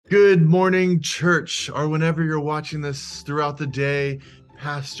Good morning, church, or whenever you're watching this throughout the day.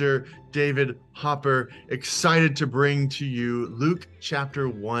 Pastor David Hopper, excited to bring to you Luke chapter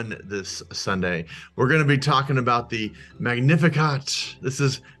 1 this Sunday. We're going to be talking about the Magnificat. This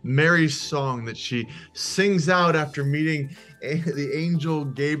is Mary's song that she sings out after meeting the angel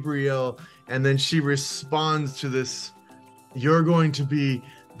Gabriel, and then she responds to this, "You're going to be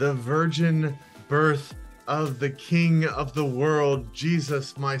the virgin birth of the King of the world,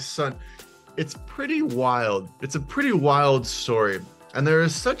 Jesus, my son." It's pretty wild. It's a pretty wild story. And there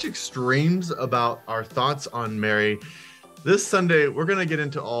is such extremes about our thoughts on Mary. This Sunday, we're going to get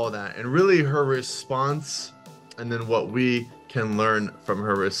into all of that and really her response and then what we can learn from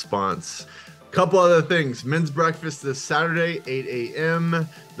her response. Couple other things. Men's breakfast this Saturday, 8 a.m.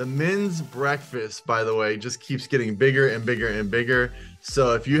 The men's breakfast, by the way, just keeps getting bigger and bigger and bigger.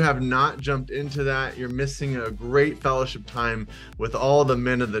 So if you have not jumped into that, you're missing a great fellowship time with all the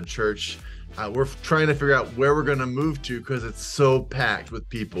men of the church. We're trying to figure out where we're going to move to because it's so packed with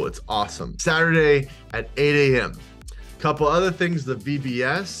people. It's awesome. Saturday at 8 a.m. Couple other things, the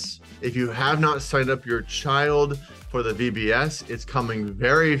VBS. If you have not signed up your child for the VBS, it's coming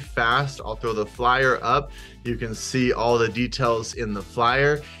very fast. I'll throw the flyer up. You can see all the details in the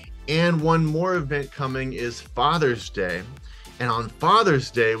flyer. And one more event coming is Father's Day. And on Father's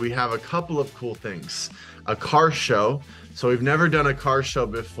Day, we have a couple of cool things. A car show. So we've never done a car show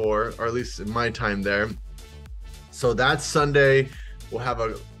before, or at least in my time there. So that Sunday, we'll have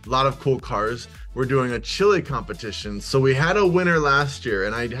a lot of cool cars. We're doing a chili competition. So we had a winner last year,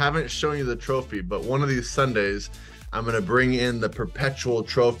 and I haven't shown you the trophy, but one of these Sundays, I'm going to bring in the perpetual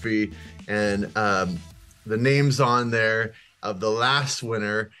trophy and the names on there of the last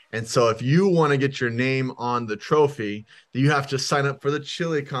winner. And so if you want to get your name on the trophy, you have to sign up for the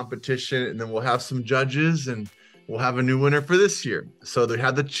chili competition, and then we'll have some judges and we'll have a new winner for this year. So they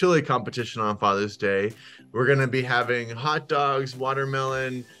had the chili competition on Father's Day. We're going to be having hot dogs,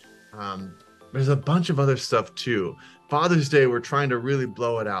 watermelon. There's a bunch of other stuff too. Father's Day, we're trying to really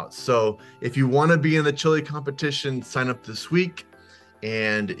blow it out. So if you want to be in the chili competition, sign up this week.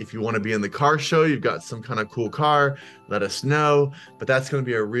 And if you want to be in the car show, you've got some kind of cool car, let us know. But that's going to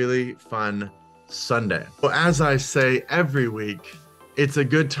be a really fun Sunday. So as I say every week, it's a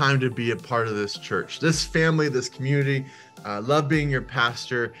good time to be a part of this church, this family, this community. Love being your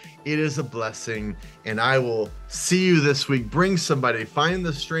pastor. It is a blessing. And I will see you this week. Bring somebody, find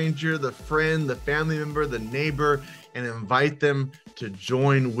the stranger, the friend, the family member, the neighbor, and invite them to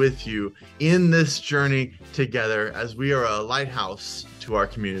join with you in this journey together as we are a lighthouse to our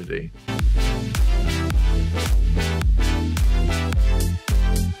community.